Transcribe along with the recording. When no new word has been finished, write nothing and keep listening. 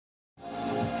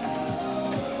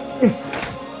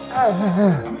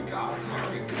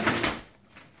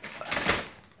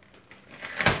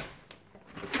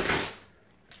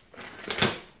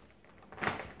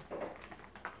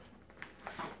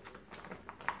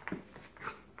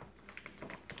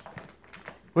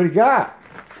What do you got?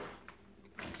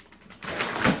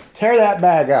 Tear that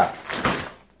bag up.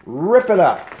 Rip it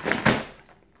up.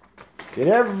 Get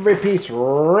every piece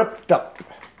ripped up.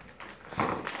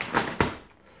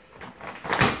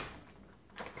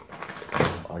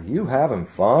 Are you having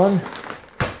fun?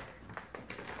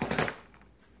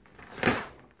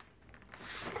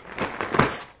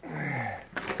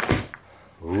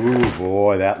 Ooh,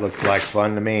 boy, that looks like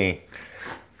fun to me.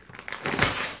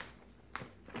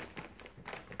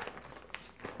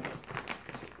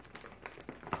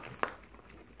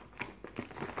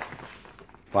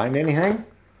 Find anything?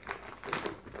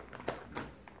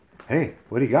 Hey,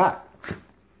 what do you got?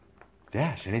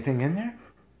 Dash, anything in there?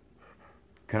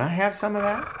 Can I have some of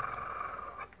that?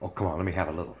 Oh, come on, let me have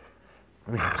a little.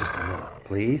 Let me have just a little,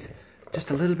 please. Just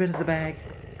a little bit of the bag.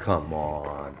 Come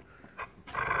on.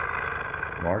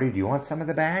 Marty, do you want some of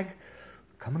the bag?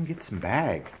 Come and get some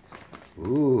bag.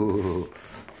 Ooh.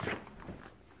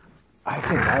 I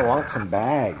think I want some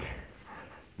bag.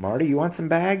 Marty, you want some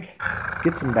bag?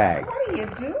 Get some bag. What are you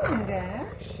doing,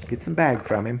 Dash? Get some bag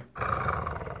from him.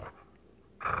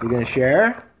 You gonna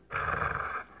share?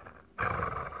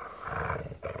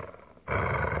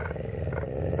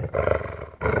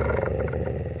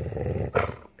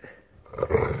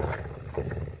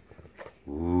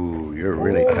 Ooh, you're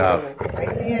really tough. I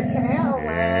see a tail wag.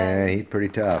 Yeah, he's pretty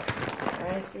tough.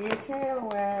 I see a tail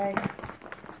wag.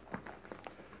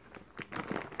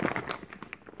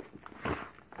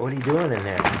 What are you doing in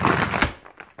there?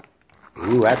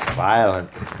 Ooh, that's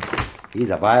violence. He's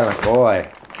a violent boy.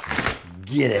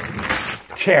 Get it.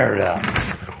 Tear it up.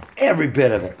 Every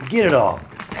bit of it. Get it all.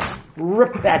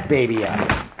 Rip that baby up.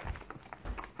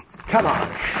 Come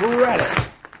on, shred it.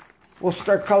 We'll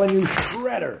start calling you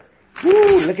Shredder.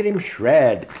 Woo, look at him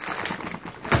shred.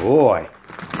 Boy.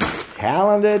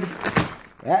 Talented.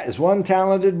 That is one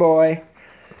talented boy.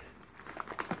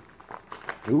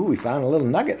 Ooh, we found a little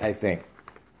nugget, I think.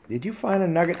 Did you find a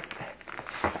nugget?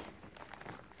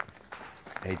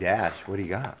 Hey, Dash, what do you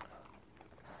got?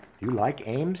 Do you like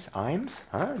Imes?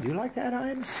 Huh? Do you like that,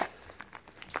 Imes?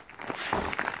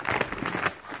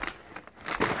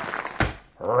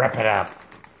 Rip it up.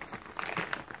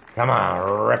 Come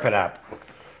on, rip it up.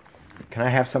 Can I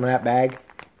have some of that bag?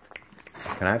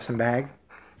 Can I have some bag?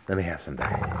 Let me have some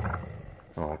bag.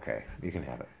 Oh, okay. You can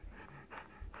have it.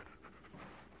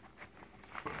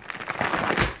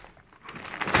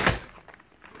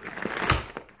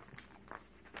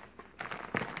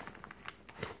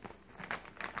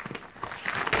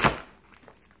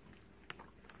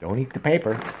 Don't eat the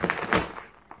paper.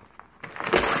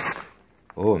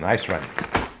 Oh, nice run.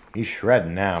 He's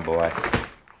shredding now, boy.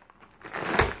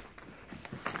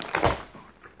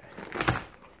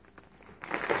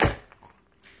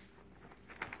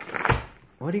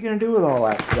 What are you going to do with all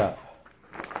that stuff?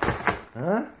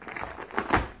 Huh?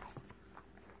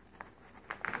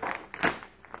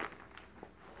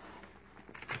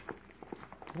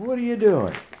 What are you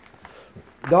doing?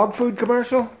 Dog food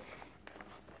commercial?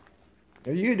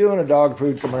 Are you doing a dog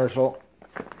food commercial?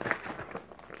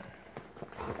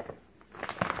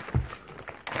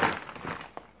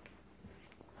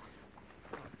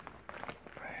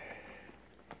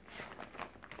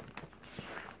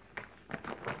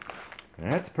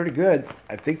 That's pretty good.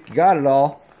 I think you got it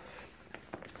all.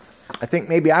 I think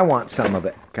maybe I want some of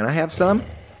it. Can I have some?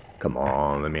 Come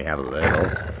on, let me have a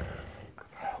little.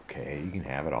 Okay, you can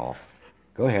have it all.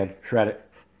 Go ahead, shred it.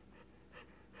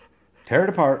 Tear it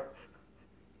apart.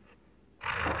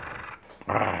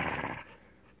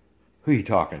 Who are you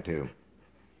talking to?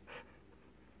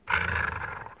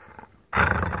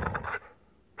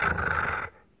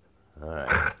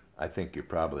 Alright, I think you're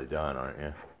probably done, aren't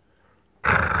you?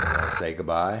 Want to say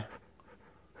goodbye?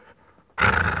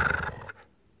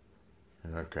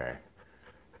 Okay.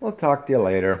 We'll talk to you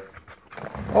later.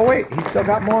 Oh wait, he's still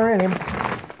got more in him.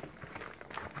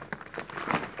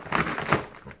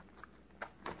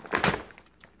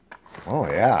 Oh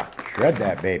yeah, shred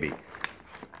that baby.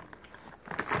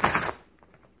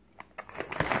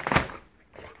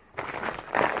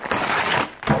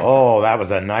 Oh, that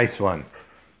was a nice one.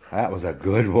 That was a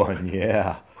good one,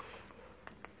 yeah.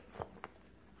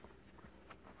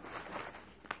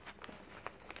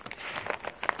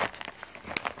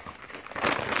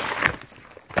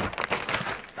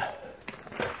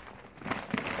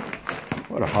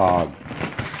 What a hog.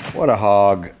 What a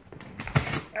hog.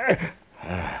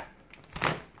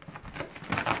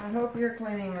 I hope you're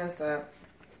cleaning this up.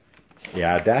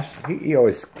 Yeah, Dash, he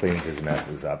always cleans his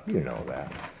messes up. You know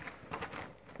that.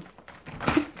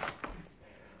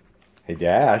 Hey,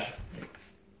 Dash.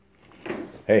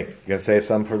 Hey, you gonna save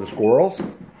some for the squirrels?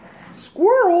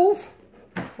 Squirrels?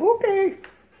 Okay.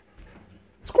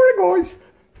 Squirrel guys.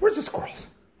 Where's the squirrels?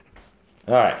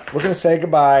 All right, we're gonna say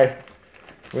goodbye.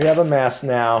 We have a mess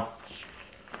now.